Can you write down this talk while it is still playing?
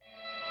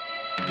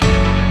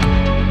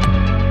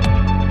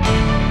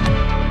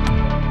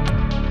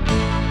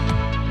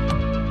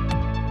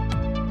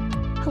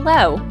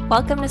Hello,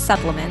 welcome to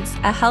Supplements,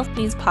 a health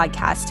news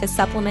podcast to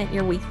supplement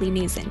your weekly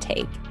news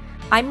intake.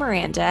 I'm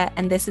Miranda,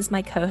 and this is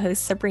my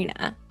co-host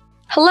Sabrina.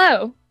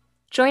 Hello.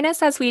 Join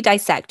us as we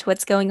dissect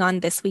what's going on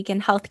this week in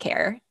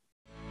healthcare.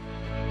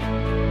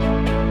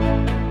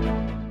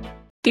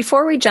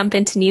 Before we jump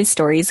into news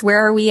stories, where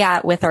are we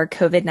at with our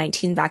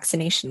COVID-19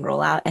 vaccination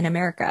rollout in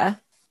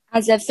America?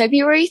 As of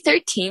February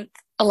 13th,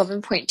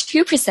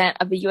 11.2%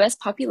 of the U.S.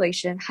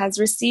 population has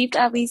received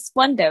at least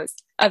one dose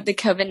of the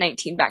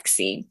COVID-19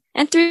 vaccine,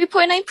 and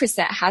 3.9%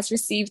 has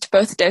received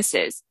both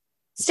doses.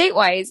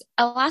 Statewide,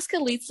 Alaska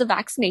leads the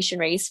vaccination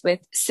race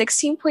with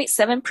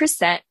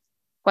 16.7%,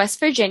 West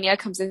Virginia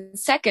comes in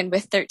second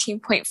with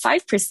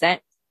 13.5%,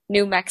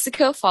 New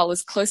Mexico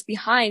follows close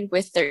behind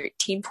with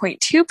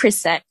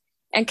 13.2%,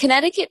 and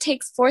Connecticut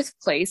takes fourth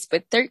place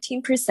with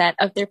 13%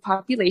 of their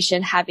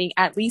population having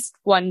at least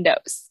one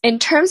dose. In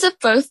terms of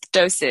both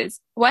doses,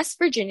 West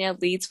Virginia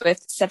leads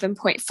with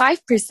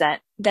 7.5%,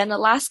 then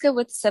Alaska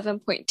with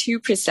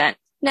 7.2%.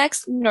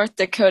 Next, North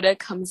Dakota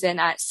comes in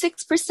at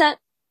 6%.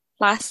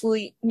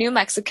 Lastly, New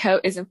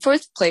Mexico is in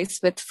fourth place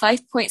with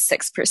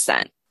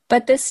 5.6%.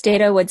 But this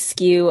data would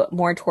skew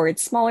more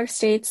towards smaller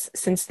states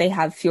since they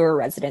have fewer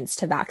residents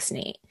to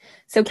vaccinate.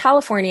 So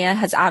California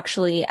has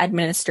actually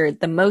administered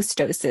the most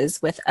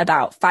doses with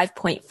about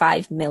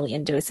 5.5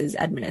 million doses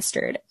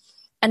administered.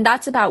 And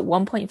that's about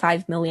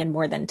 1.5 million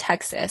more than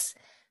Texas,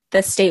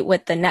 the state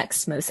with the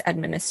next most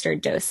administered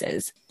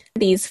doses.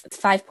 These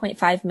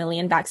 5.5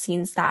 million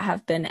vaccines that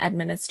have been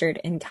administered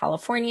in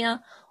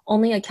California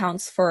only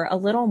accounts for a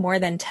little more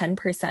than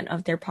 10%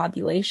 of their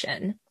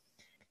population.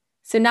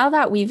 So now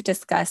that we've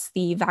discussed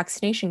the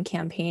vaccination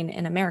campaign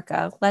in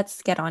America,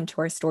 let's get on to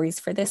our stories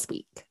for this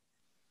week.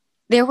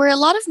 There were a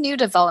lot of new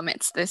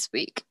developments this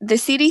week. The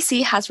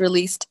CDC has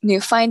released new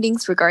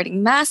findings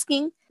regarding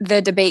masking.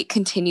 The debate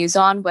continues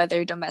on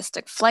whether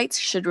domestic flights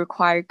should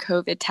require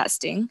COVID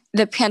testing.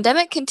 The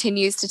pandemic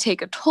continues to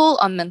take a toll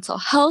on mental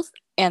health,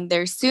 and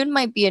there soon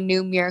might be a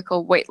new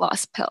miracle weight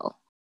loss pill.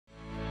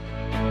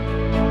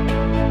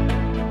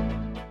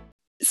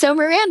 So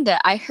Miranda,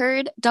 I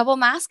heard double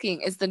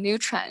masking is the new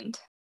trend.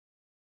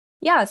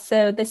 Yeah,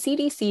 so the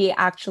CDC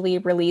actually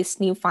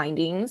released new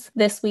findings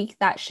this week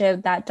that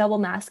showed that double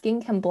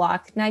masking can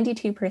block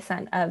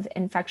 92% of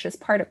infectious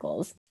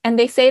particles. And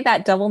they say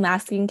that double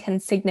masking can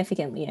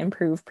significantly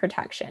improve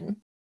protection.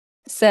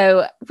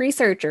 So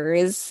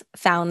researchers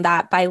found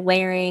that by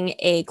layering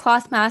a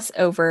cloth mask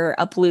over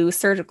a blue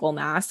surgical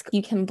mask,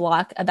 you can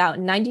block about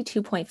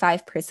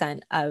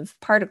 92.5% of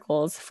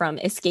particles from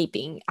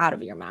escaping out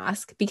of your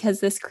mask because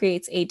this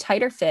creates a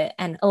tighter fit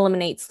and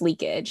eliminates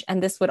leakage.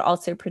 And this would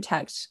also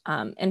protect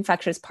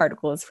infectious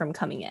particles from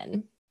coming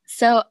in.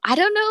 So I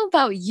don't know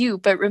about you,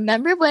 but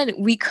remember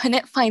when we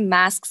couldn't find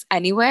masks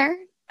anywhere?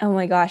 Oh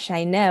my gosh,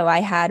 I know. I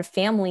had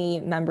family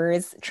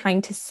members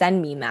trying to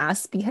send me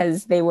masks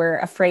because they were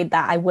afraid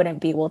that I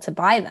wouldn't be able to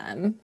buy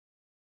them.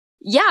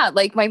 Yeah,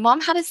 like my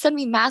mom had to send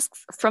me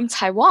masks from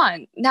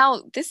Taiwan.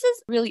 Now, this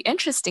is really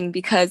interesting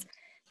because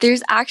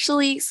there's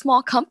actually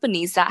small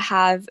companies that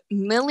have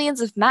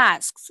millions of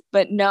masks,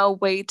 but no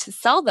way to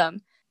sell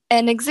them.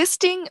 An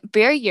existing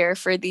barrier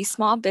for these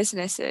small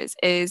businesses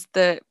is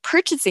the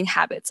purchasing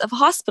habits of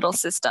hospital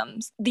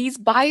systems. These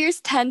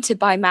buyers tend to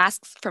buy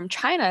masks from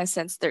China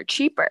since they're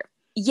cheaper.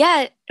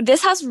 Yet,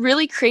 this has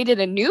really created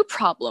a new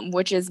problem,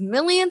 which is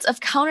millions of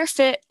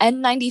counterfeit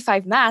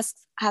N95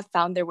 masks have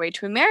found their way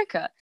to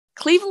America.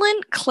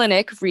 Cleveland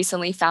Clinic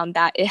recently found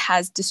that it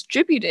has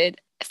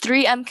distributed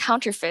 3M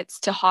counterfeits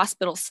to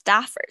hospital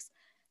staffers.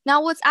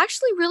 Now, what's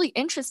actually really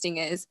interesting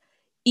is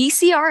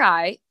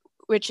ECRI,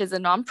 which is a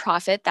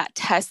nonprofit that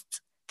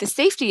tests the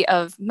safety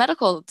of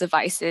medical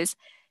devices,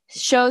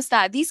 shows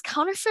that these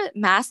counterfeit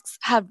masks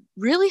have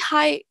really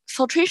high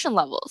filtration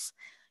levels,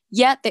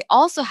 yet they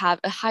also have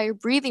a higher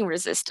breathing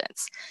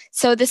resistance.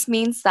 So this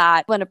means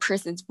that when a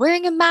person's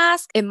wearing a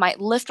mask, it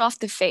might lift off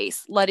the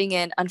face, letting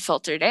in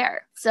unfiltered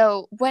air.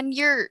 So when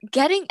you're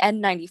getting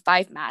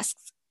N95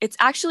 masks, it's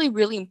actually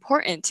really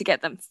important to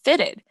get them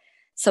fitted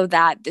so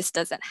that this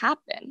doesn't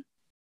happen.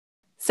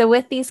 So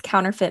with these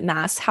counterfeit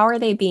masks, how are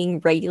they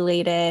being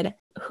regulated?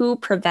 Who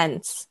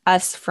prevents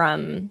us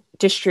from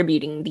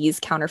distributing these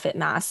counterfeit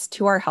masks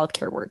to our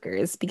healthcare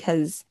workers?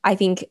 Because I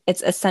think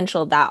it's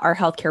essential that our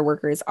healthcare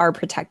workers are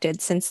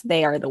protected since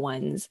they are the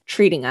ones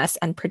treating us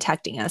and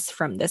protecting us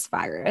from this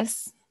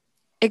virus.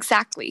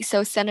 Exactly.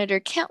 So Senator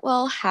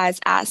Cantwell has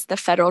asked the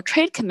Federal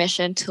Trade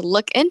Commission to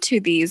look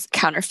into these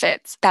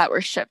counterfeits that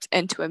were shipped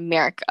into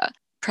America.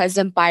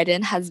 President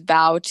Biden has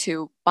vowed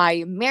to buy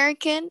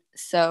American,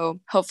 so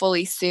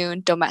hopefully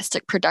soon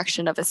domestic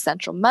production of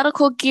essential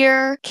medical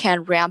gear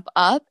can ramp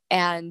up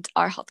and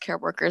our healthcare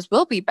workers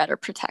will be better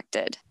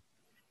protected.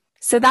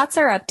 So that's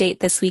our update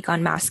this week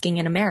on masking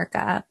in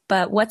America,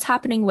 but what's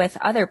happening with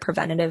other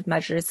preventative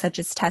measures such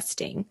as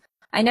testing?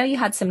 I know you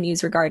had some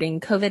news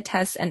regarding COVID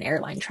tests and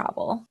airline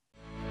travel.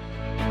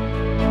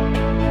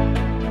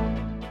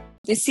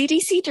 The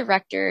CDC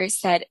director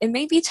said it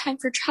may be time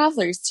for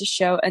travelers to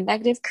show a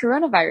negative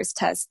coronavirus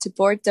test to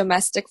board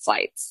domestic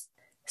flights.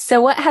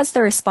 So what has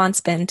the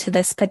response been to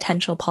this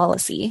potential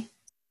policy?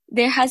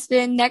 There has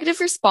been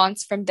negative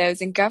response from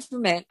those in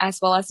government as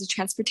well as the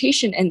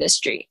transportation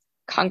industry.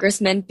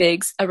 Congressman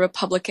Biggs, a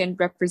Republican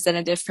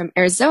representative from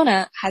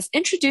Arizona, has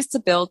introduced a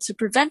bill to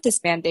prevent this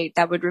mandate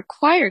that would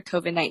require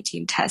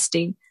COVID-19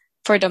 testing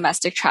for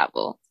domestic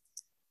travel.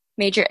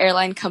 Major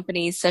airline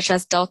companies such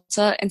as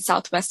Delta and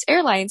Southwest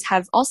Airlines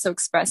have also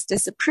expressed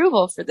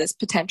disapproval for this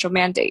potential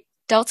mandate.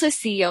 Delta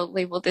CEO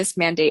labeled this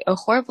mandate a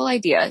horrible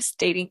idea,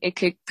 stating it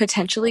could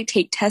potentially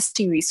take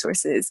testing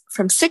resources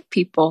from sick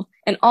people,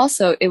 and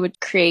also it would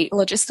create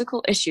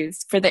logistical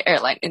issues for the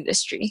airline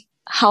industry.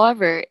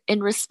 However,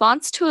 in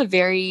response to a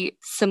very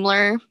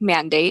similar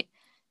mandate,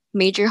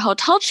 major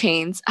hotel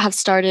chains have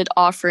started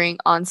offering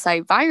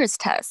on-site virus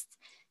tests.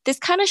 This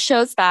kind of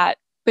shows that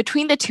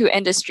between the two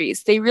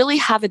industries, they really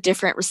have a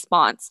different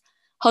response.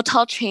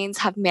 Hotel chains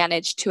have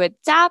managed to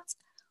adapt,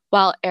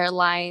 while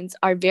airlines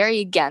are very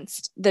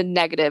against the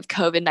negative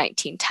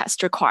COVID-19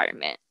 test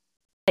requirement.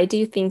 I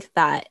do think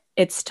that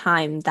it's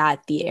time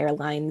that the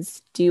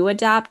airlines do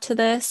adapt to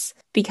this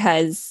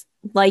because,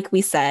 like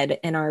we said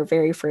in our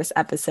very first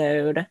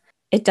episode,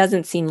 it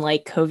doesn't seem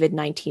like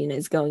COVID-19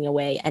 is going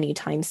away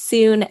anytime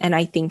soon. And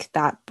I think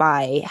that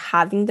by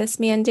having this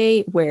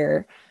mandate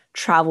where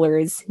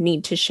travelers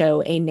need to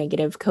show a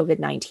negative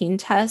COVID-19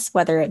 test,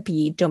 whether it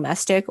be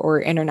domestic or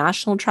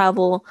international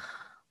travel,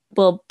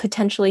 will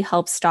potentially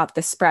help stop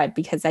the spread,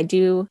 because I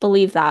do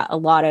believe that a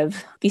lot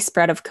of the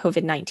spread of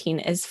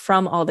COVID-19 is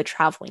from all the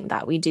traveling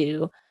that we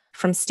do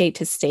from state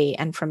to state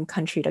and from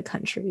country to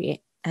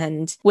country.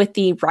 And with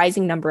the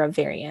rising number of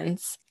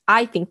variants,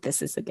 I think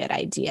this is a good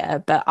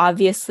idea, but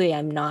obviously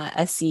I'm not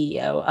a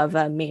CEO of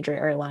a major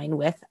airline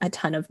with a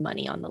ton of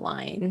money on the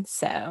line.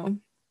 So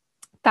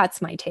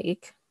that's my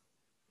take.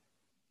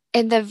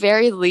 In the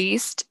very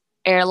least,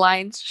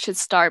 airlines should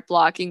start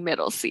blocking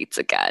middle seats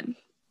again.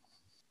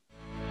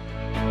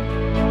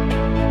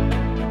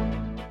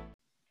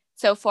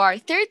 So for our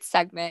third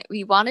segment,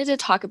 we wanted to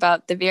talk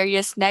about the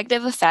various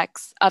negative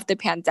effects of the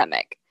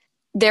pandemic.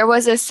 There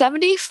was a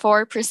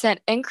 74%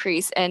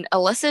 increase in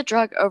illicit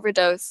drug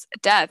overdose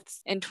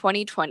deaths in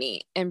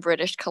 2020 in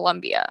British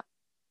Columbia.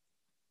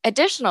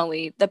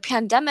 Additionally, the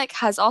pandemic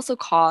has also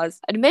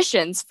caused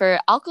admissions for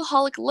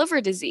alcoholic liver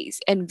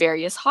disease in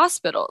various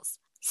hospitals.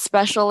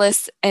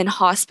 Specialists in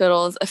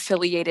hospitals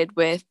affiliated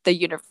with the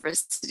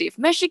University of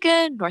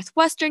Michigan,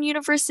 Northwestern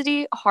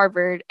University,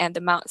 Harvard, and the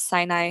Mount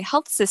Sinai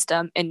Health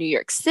System in New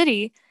York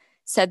City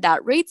said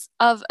that rates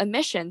of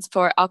admissions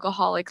for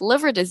alcoholic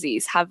liver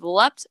disease have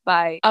leapt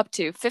by up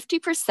to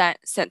 50%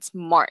 since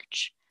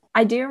March.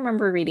 I do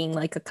remember reading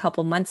like a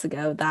couple months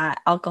ago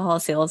that alcohol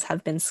sales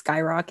have been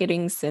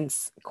skyrocketing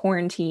since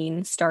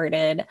quarantine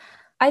started.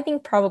 I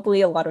think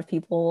probably a lot of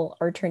people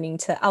are turning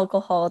to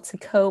alcohol to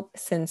cope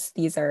since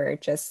these are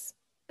just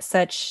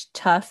such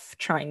tough,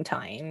 trying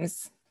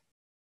times.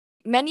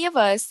 Many of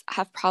us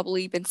have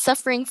probably been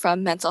suffering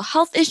from mental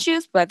health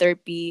issues, whether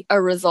it be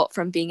a result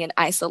from being in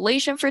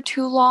isolation for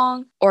too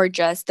long or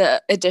just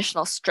the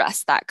additional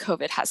stress that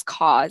COVID has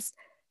caused.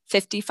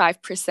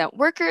 55%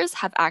 workers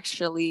have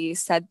actually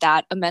said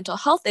that a mental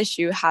health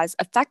issue has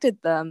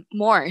affected them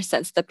more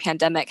since the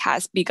pandemic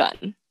has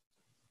begun.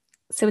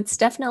 So it's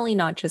definitely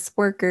not just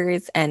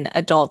workers and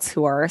adults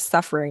who are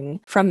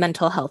suffering from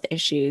mental health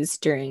issues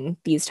during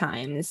these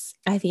times.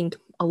 I think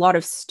a lot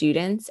of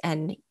students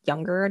and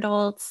younger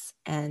adults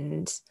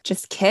and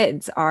just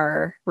kids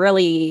are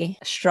really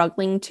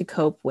struggling to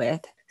cope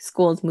with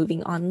schools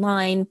moving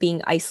online,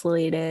 being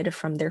isolated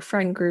from their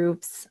friend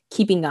groups,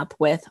 keeping up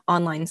with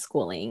online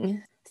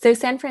schooling. So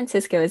San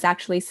Francisco is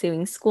actually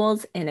suing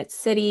schools in its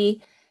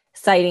city,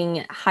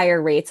 citing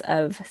higher rates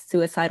of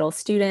suicidal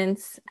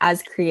students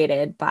as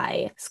created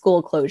by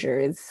school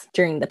closures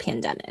during the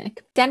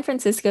pandemic. San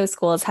Francisco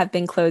schools have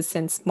been closed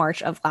since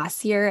March of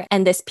last year,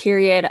 and this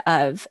period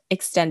of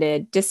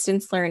extended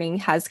distance learning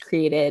has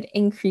created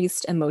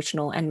increased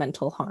emotional and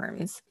mental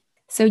harms.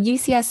 So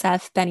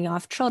UCSF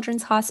Benioff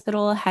Children's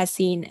Hospital has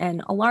seen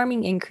an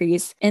alarming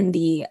increase in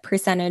the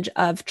percentage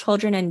of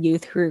children and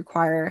youth who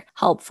require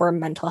help for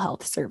mental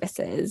health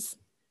services.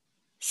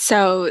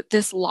 So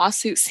this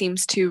lawsuit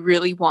seems to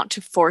really want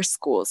to force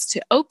schools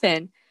to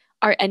open.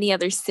 Are any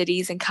other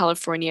cities in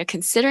California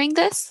considering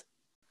this?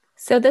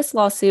 So this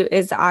lawsuit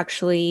is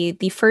actually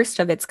the first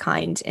of its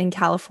kind in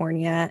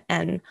California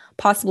and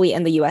possibly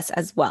in the US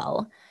as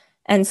well.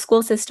 And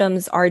school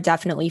systems are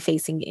definitely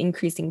facing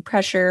increasing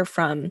pressure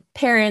from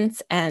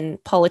parents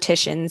and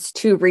politicians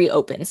to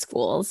reopen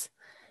schools.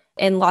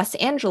 In Los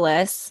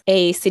Angeles,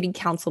 a city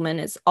councilman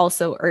is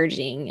also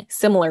urging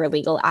similar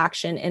legal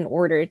action in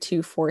order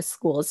to force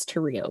schools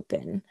to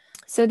reopen.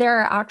 So there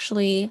are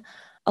actually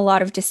a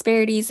lot of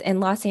disparities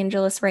in Los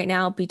Angeles right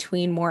now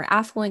between more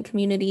affluent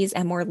communities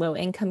and more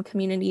low-income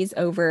communities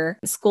over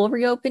school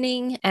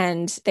reopening.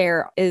 And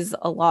there is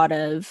a lot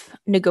of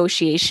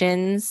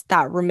negotiations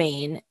that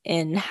remain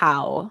in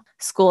how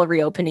school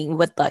reopening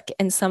would look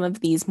in some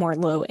of these more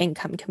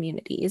low-income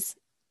communities.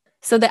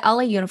 So the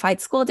LA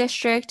Unified School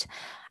District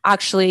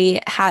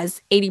actually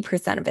has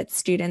 80% of its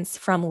students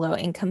from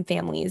low-income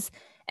families,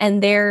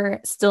 And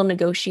they're still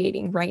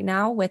negotiating right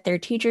now with their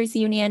teachers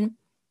union,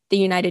 the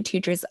United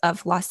Teachers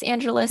of Los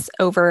Angeles,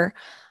 over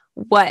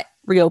what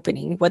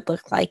reopening would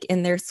look like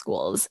in their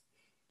schools.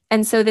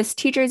 And so this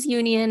teachers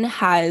union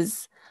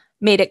has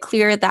made it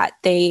clear that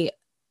they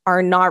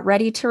are not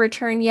ready to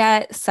return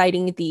yet,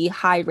 citing the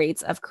high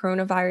rates of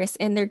coronavirus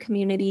in their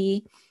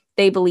community.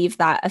 They believe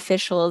that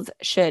officials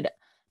should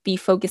be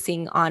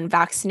focusing on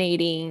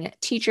vaccinating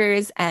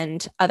teachers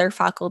and other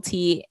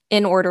faculty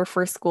in order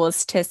for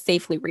schools to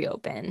safely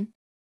reopen.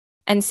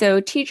 And so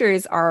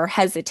teachers are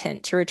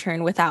hesitant to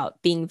return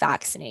without being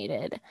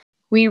vaccinated.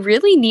 We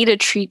really need to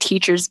treat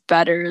teachers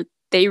better.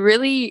 They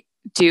really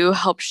do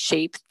help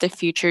shape the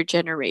future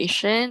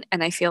generation.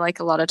 And I feel like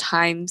a lot of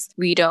times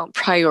we don't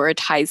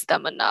prioritize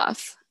them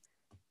enough.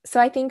 So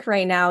I think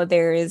right now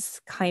there is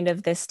kind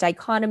of this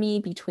dichotomy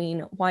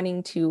between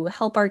wanting to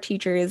help our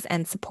teachers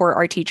and support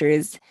our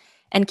teachers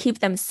and keep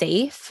them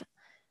safe,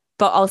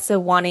 but also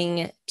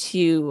wanting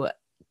to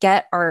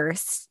get our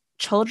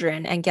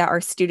children and get our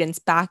students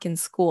back in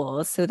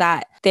school so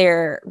that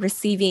they're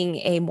receiving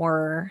a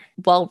more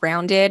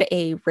well-rounded,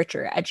 a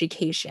richer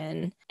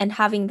education and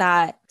having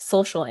that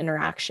social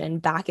interaction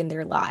back in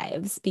their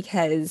lives.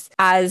 Because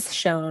as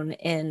shown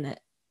in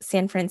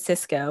San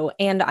Francisco,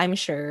 and I'm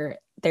sure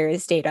there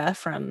is data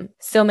from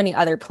so many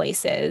other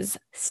places,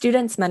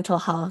 students' mental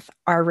health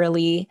are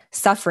really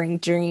suffering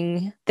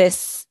during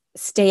this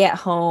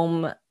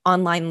stay-at-home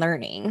online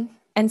learning.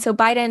 And so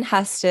Biden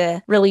has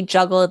to really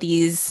juggle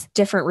these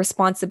different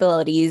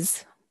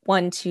responsibilities,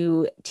 one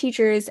to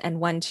teachers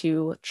and one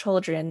to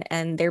children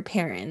and their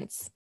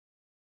parents.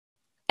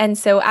 And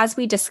so as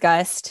we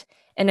discussed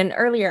in an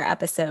earlier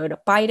episode,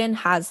 Biden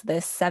has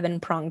this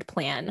 7-pronged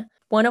plan,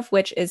 one of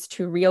which is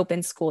to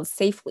reopen schools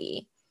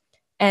safely.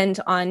 And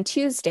on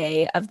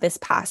Tuesday of this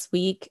past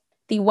week,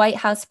 the White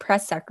House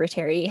press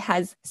secretary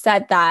has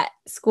said that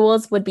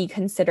schools would be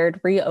considered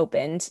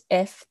reopened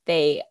if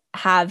they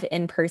have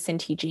in-person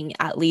teaching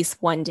at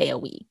least one day a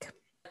week.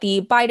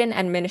 The Biden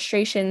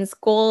administration's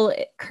goal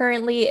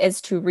currently is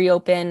to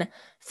reopen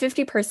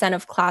 50%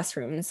 of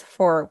classrooms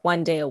for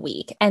one day a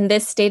week. And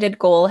this stated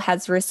goal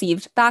has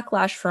received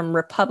backlash from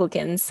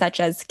Republicans such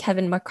as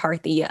Kevin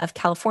McCarthy of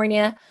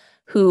California,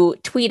 who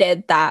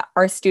tweeted that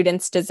our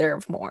students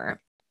deserve more.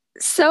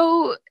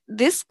 So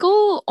this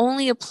goal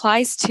only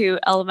applies to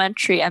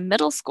elementary and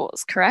middle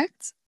schools,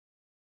 correct?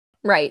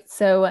 Right.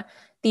 So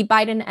the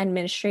Biden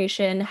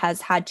administration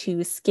has had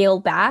to scale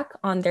back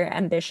on their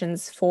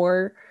ambitions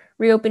for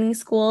reopening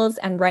schools.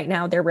 And right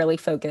now they're really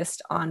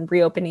focused on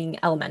reopening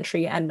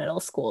elementary and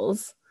middle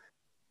schools.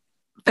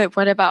 But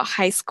what about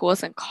high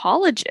schools and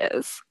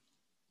colleges?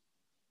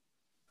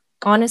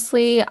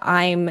 Honestly,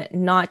 I'm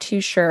not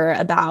too sure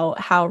about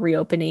how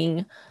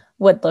reopening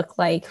would look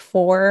like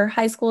for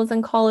high schools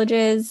and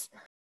colleges.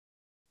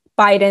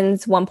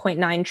 Biden's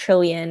 $1.9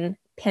 trillion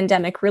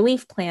pandemic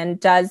relief plan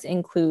does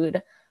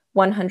include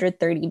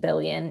 $130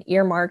 billion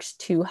earmarked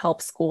to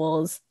help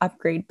schools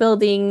upgrade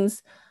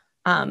buildings,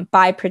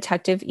 buy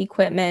protective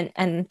equipment,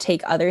 and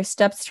take other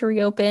steps to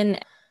reopen.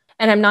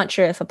 And I'm not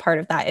sure if a part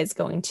of that is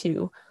going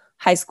to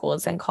high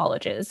schools and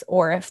colleges,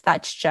 or if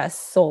that's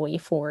just solely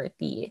for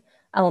the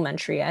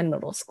elementary and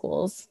middle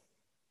schools.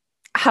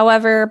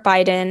 However,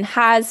 Biden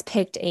has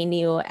picked a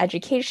new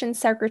education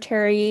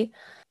secretary,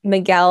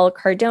 Miguel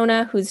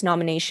Cardona, whose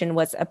nomination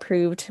was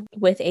approved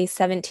with a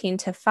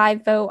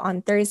 17-5 vote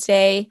on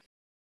Thursday.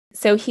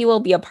 So he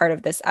will be a part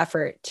of this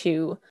effort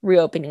to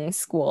reopening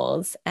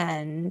schools,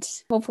 and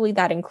hopefully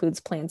that includes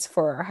plans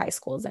for our high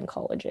schools and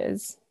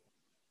colleges.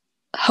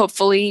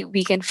 Hopefully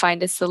we can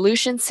find a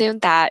solution soon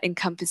that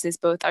encompasses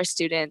both our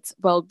students'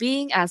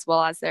 well-being as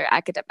well as their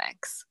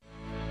academics.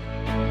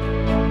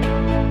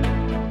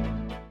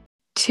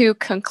 To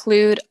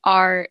conclude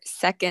our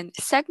second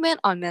segment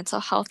on mental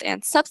health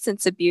and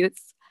substance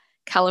abuse,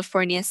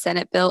 California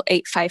Senate Bill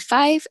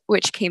 855,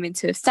 which came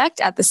into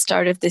effect at the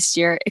start of this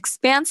year,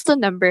 expands the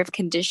number of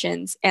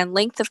conditions and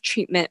length of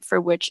treatment for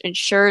which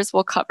insurers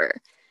will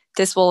cover.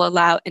 This will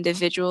allow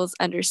individuals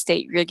under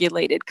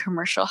state-regulated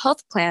commercial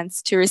health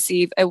plans to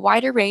receive a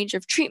wider range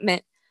of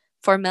treatment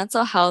for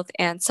mental health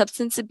and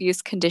substance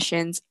abuse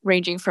conditions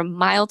ranging from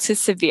mild to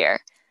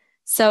severe.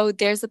 So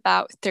there's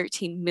about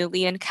 13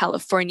 million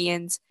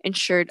Californians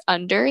insured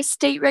under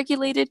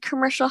state-regulated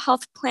commercial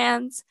health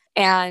plans.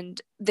 And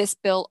this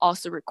bill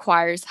also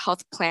requires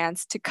health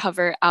plans to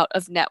cover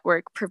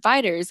out-of-network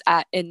providers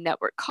at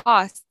in-network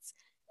costs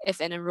if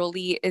an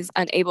enrollee is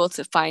unable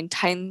to find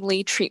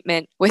timely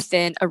treatment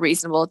within a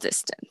reasonable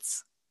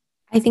distance.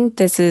 I think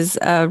this is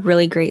a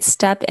really great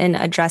step in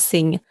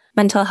addressing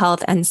mental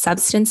health and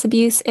substance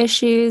abuse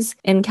issues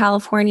in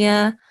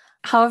California.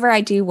 However, I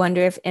do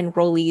wonder if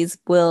enrollees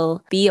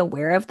will be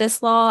aware of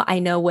this law. I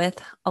know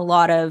with a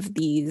lot of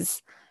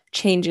these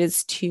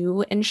changes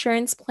to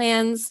insurance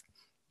plans,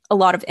 a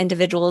lot of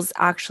individuals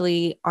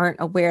actually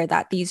aren't aware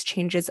that these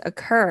changes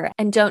occur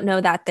and don't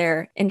know that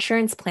their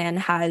insurance plan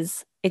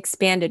has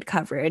expanded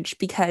coverage,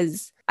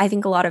 because I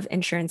think a lot of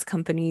insurance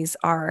companies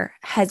are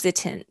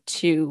hesitant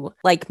to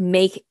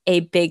make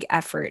a big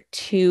effort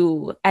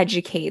to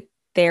educate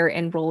their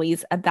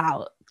enrollees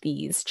about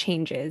these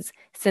changes,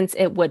 since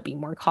it would be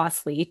more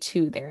costly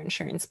to their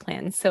insurance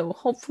plan. So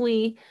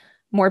hopefully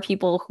more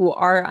people who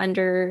are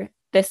under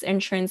this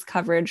insurance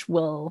coverage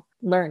will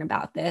learn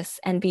about this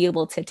and be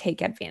able to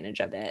take advantage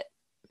of it.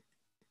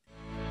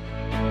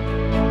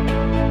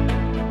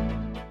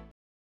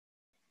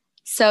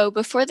 So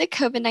before the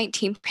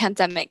COVID-19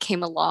 pandemic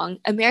came along,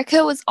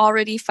 America was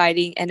already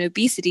fighting an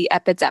obesity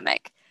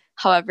epidemic.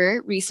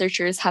 However,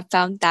 researchers have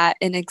found that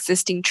an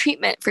existing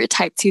treatment for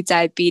type 2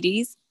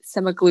 diabetes,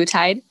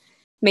 semaglutide,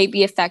 may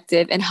be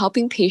effective in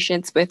helping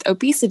patients with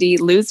obesity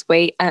lose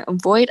weight and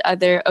avoid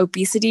other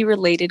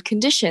obesity-related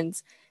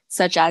conditions,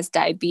 such as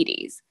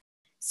diabetes.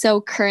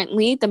 So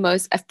currently, the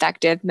most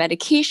effective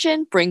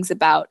medication brings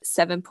about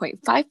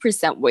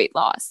 7.5% weight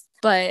loss.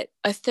 But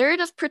a third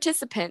of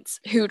participants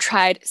who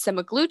tried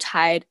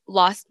semaglutide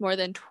lost more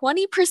than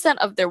 20%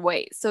 of their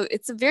weight. So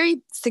it's a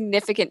very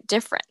significant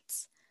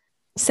difference.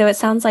 So it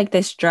sounds like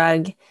this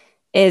drug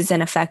is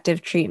an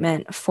effective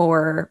treatment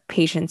for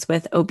patients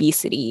with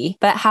obesity.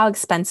 But how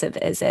expensive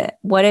is it?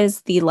 What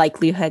is the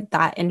likelihood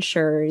that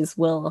insurers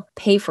will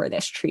pay for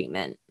this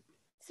treatment?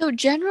 So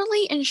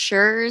generally,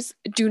 insurers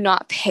do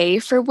not pay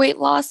for weight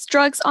loss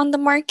drugs on the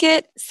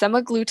market.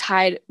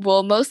 Semaglutide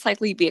will most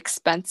likely be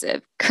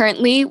expensive.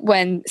 Currently,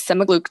 when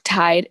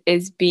semaglutide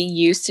is being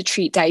used to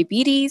treat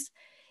diabetes,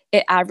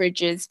 it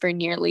averages for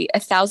nearly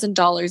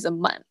 $1,000 a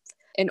month.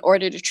 In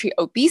order to treat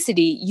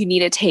obesity, you need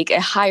to take a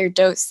higher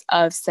dose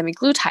of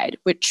semaglutide,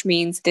 which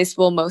means this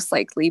will most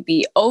likely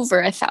be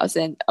over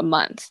 $1,000 a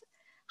month.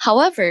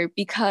 However,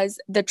 because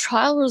the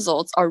trial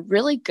results are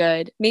really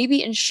good,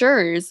 maybe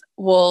insurers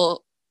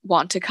will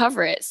want to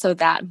cover it so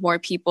that more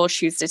people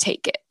choose to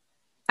take it.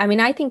 I mean,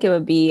 I think it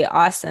would be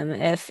awesome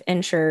if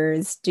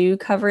insurers do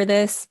cover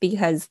this,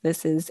 because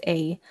this is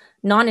a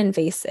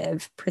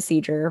non-invasive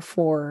procedure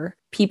for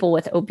people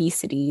with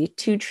obesity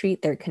to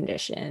treat their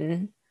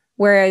condition.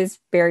 Whereas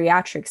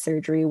bariatric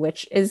surgery,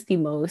 which is the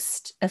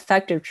most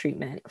effective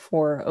treatment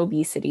for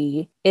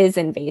obesity, is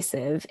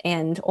invasive,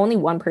 and only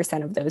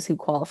 1% of those who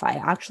qualify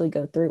actually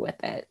go through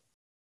with it.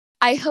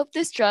 I hope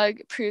this drug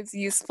proves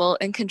useful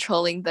in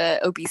controlling the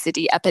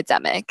obesity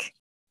epidemic.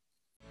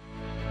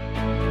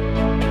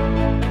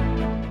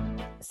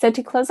 So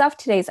to close off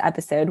today's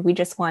episode, we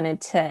just wanted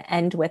to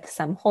end with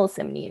some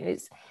wholesome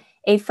news.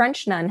 A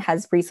French nun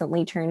has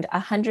recently turned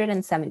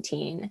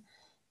 117.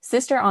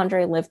 Sister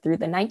Andre lived through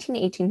the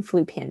 1918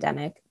 flu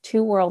pandemic,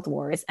 2 world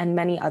wars, and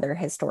many other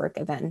historic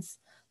events.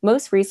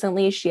 Most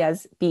recently, she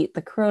has beat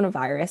the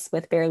coronavirus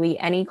with barely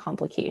any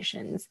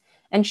complications,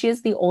 and she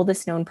is the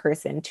oldest known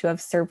person to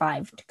have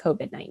survived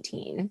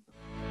COVID-19.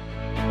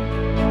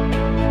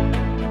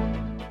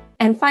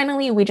 And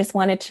finally, we just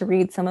wanted to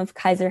read some of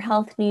Kaiser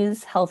Health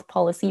News Health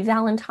Policy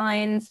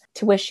Valentines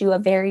to wish you a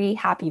very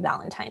happy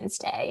Valentine's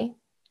Day.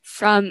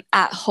 From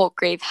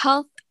 @Holtgrave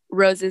Health,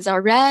 roses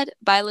are red,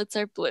 violets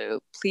are blue.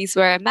 Please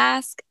wear a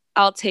mask.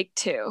 I'll take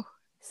 2.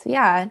 So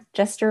yeah,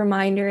 just a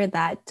reminder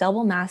that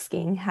double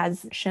masking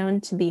has shown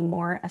to be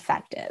more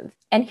effective.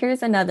 And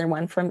here's another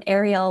one from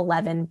Ariel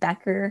 11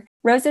 Becker.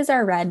 Roses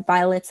are red,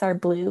 violets are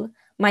blue.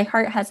 My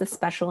heart has a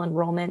special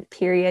enrollment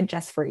period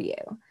just for you.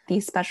 The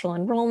special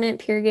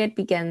enrollment period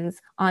begins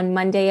on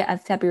Monday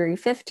of February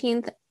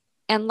 15th.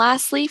 And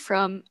lastly,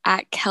 from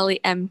 @Kelly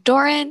M.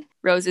 Doran,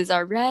 roses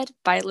are red,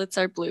 violets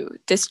are blue.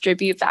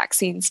 Distribute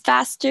vaccines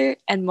faster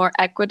and more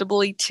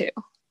equitably too.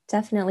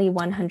 Definitely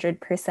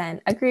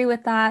 100% agree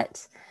with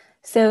that.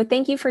 So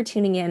thank you for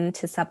tuning in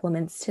to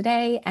Supplements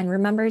today. And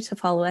remember to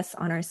follow us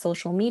on our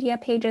social media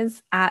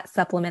pages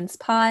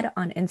 @SupplementsPod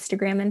on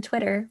Instagram and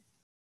Twitter.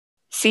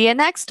 See you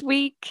next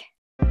week.